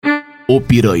Ô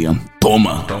piranha,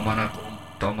 toma,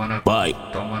 vai.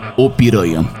 Ô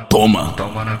piranha, toma,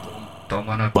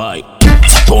 vai.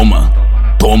 Toma,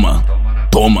 toma,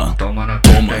 toma,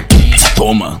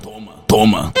 toma,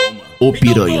 toma. Ô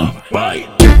piranha, vai.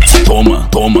 Toma,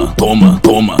 toma, toma,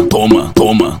 toma, toma,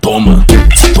 toma, toma,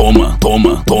 toma,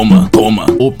 toma, toma, toma.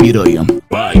 Ô piranha,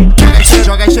 vai.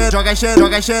 Joga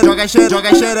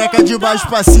xereca de baixo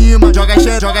pra cima. Joga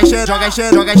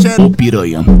xereca. Ô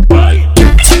piranha, vai.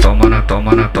 Toma na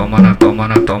pepequinha. Toma na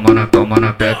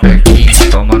pepequinha.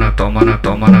 Toma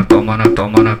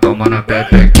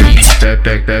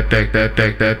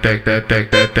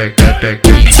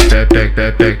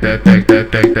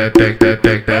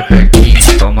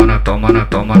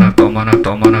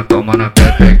na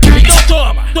pepequinha.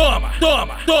 Então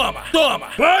toma,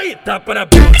 vai tapa na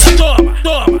bunda.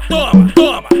 Toma,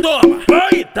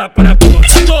 vai tapa na bunda.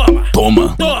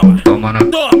 Toma, Toma na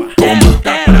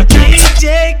Tapa na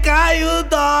DJ CAAIO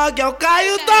DOOG, é o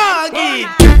CAAIO DOOG,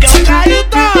 é o CAAIO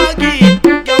DOOG,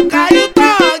 é o CAAIO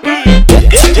DOOG.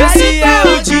 Esse é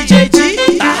o DJ de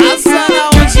arrasando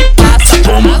aonde passa,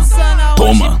 toma,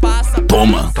 toma,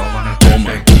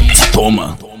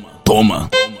 toma, toma.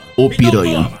 Ô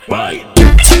piranha, vai.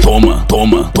 Toma,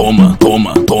 toma, toma,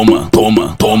 toma, toma,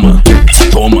 toma, toma,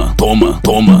 toma, toma,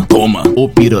 toma, toma. Ô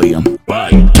piranha, vai.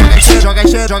 Joga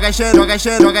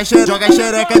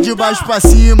xereca de baixo pra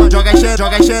cima. Joga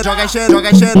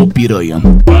xereca. Ô piranha,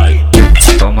 vai.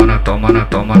 Toma na pepequinha.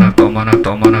 Toma na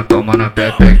pepequinha. Toma na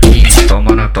pepequinha. Então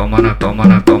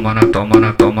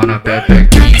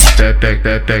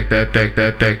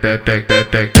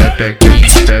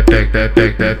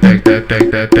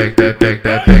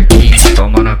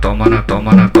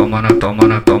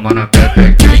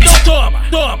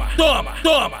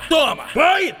toma,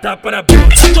 vai tapa na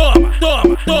bunda.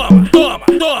 Toma,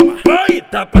 vai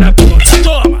tapa na bunda.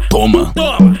 Toma,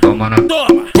 Toma na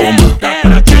toma. Tapa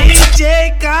na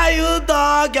DJ CAAIO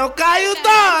DOOG, é o CAAIO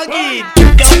DOOG.